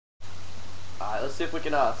Alright, let's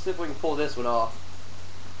see if we can pull this one off.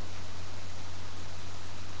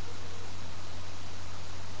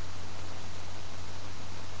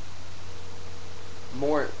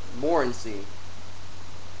 Morency.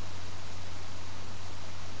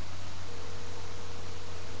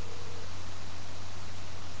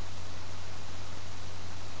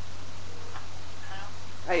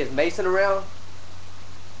 Hey, is Mason around?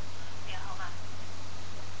 Yeah, hold on.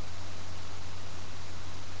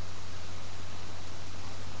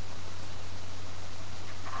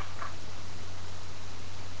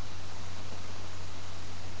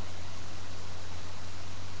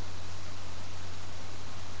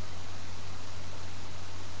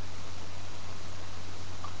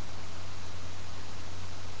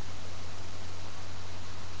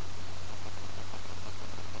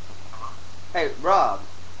 Hey, Rob.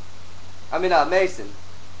 Mason.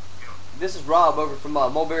 This is Rob over from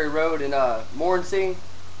Mulberry Road in Morency.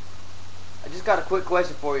 I just got a quick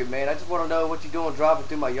question for you, man. I just want to know what you're doing driving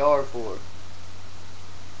through my yard for.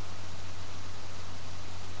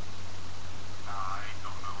 I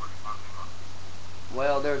don't know what you're talking about.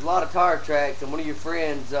 Well, there's a lot of tire tracks, and one of your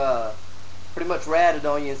friends pretty much ratted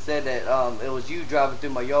on you and said that it was you driving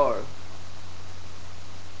through my yard.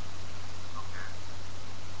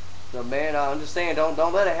 So, man, I'm just saying,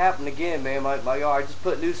 don't let it happen again, man. My yard, I just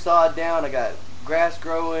put new sod down. I got grass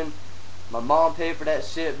growing. My mom paid for that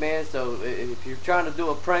shit, man. So if you're trying to do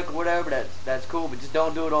a prank or whatever, that's cool. But just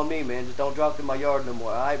don't do it on me, man. Just don't drop through my yard no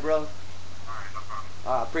more. All right, bro? Alright, no problem.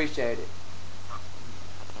 I appreciate it.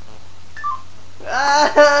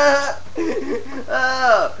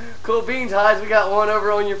 Oh, cool beans, Hides. We got one over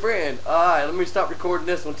on your friend. Alright, let me stop recording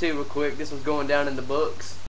this one too real quick. This one's going down in the books.